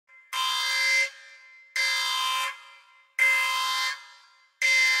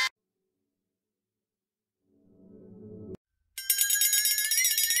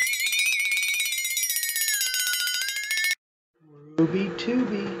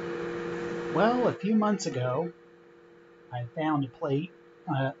Tubi. Well, a few months ago, I found a plate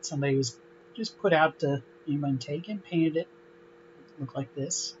somebody was just put out to anyone take and painted it. It looked like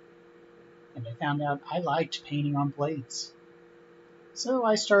this. And I found out I liked painting on plates. So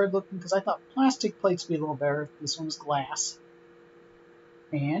I started looking because I thought plastic plates would be a little better. This one was glass.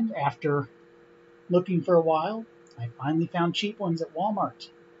 And after looking for a while, I finally found cheap ones at Walmart.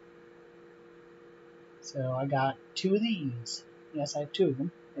 So I got two of these. Yes, I have two of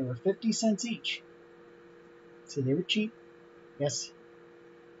them. They were 50 cents each. So they were cheap. Yes.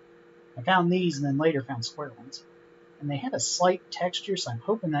 I found these and then later found square ones. And they have a slight texture, so I'm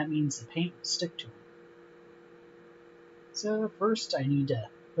hoping that means the paint will stick to them. So first I need to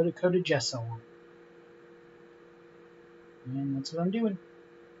put a coat of gesso on. And that's what I'm doing.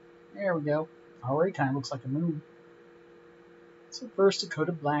 There we go. Already kind of looks like a moon. So first a coat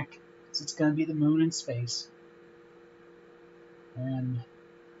of black, because it's going to be the moon in space. And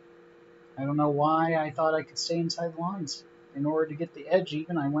I don't know why I thought I could stay inside the lines. In order to get the edge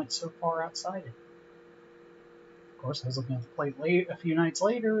even, I went so far outside it. Of course, I was looking at the plate a few nights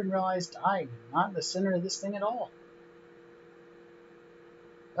later and realized I'm not in the center of this thing at all.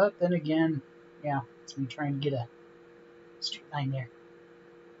 But then again, yeah, it's me trying to get a straight line there.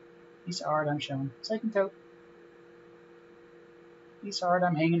 Piece of art I'm showing. Second coat. Piece of art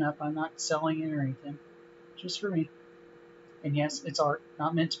I'm hanging up. I'm not selling it or anything. Just for me. And yes, it's art,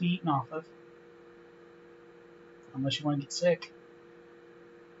 not meant to be eaten off of. Unless you want to get sick.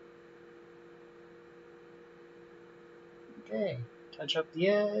 Okay, touch up the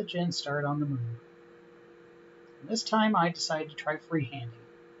edge and start on the moon. And this time I decided to try freehanding.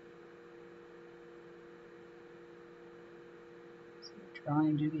 So try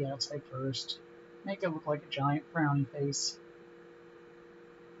and do the outside first. Make it look like a giant frowny face.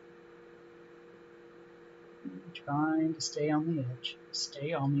 And trying to stay on the edge.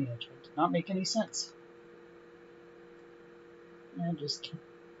 Stay on the edge. It did not make any sense. And just keep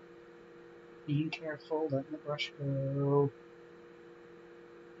being careful, letting the brush go.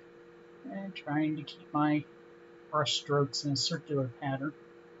 And trying to keep my brush strokes in a circular pattern.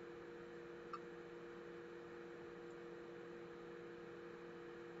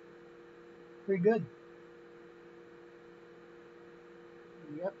 Pretty good.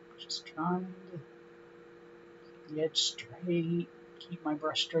 Yep, just trying to keep the edge straight, keep my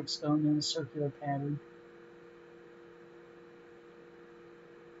brush strokes going in a circular pattern.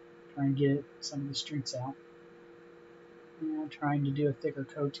 Trying to get some of the streaks out. And trying to do a thicker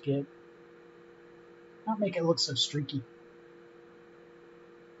coat to not make it look so streaky.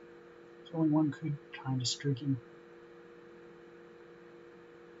 There's only one good kind of streaking.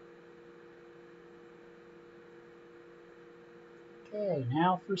 Okay,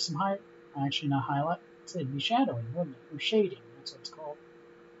 now for some actually not highlight, it'd be shadowing, wouldn't it? Or shading, that's what it's called.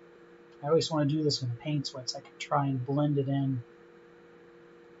 I always want to do this when the paint's wet so I can try and blend it in.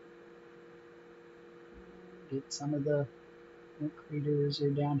 Get some of the craters are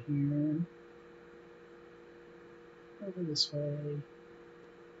down here. Over this way.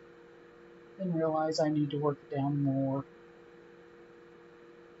 Then realize I need to work it down more.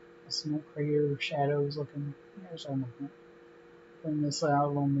 Some more crater shadows looking. There's our movement. Bring this out a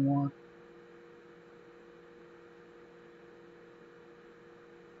little more.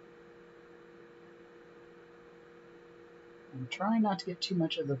 I'm trying not to get too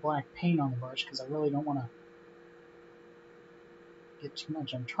much of the black paint on the brush because I really don't want to get too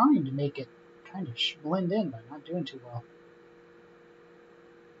much. I'm trying to make it kind of blend in, but not doing too well.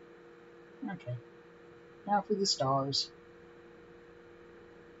 Okay, now for the stars.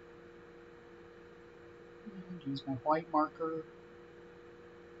 And use my white marker.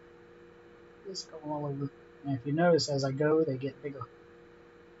 Just go all over. And if you notice, as I go, they get bigger.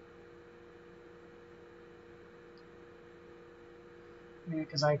 Yeah,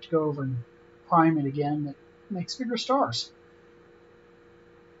 because I have to go over and prime it again. It makes bigger stars.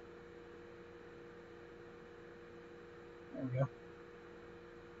 There we go.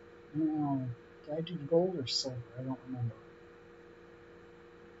 Now, did I do gold or silver? I don't remember.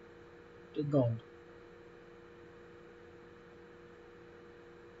 Did gold.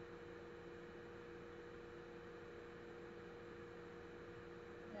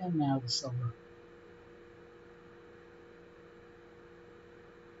 And now the silver.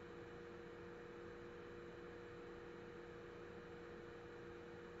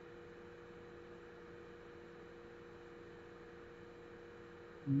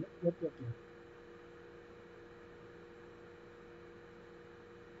 Yep.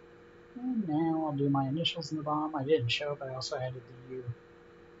 And now I'll do my initials in the bottom. I didn't show it, but I also added the year.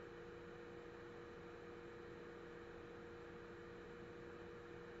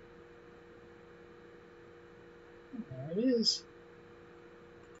 There it is.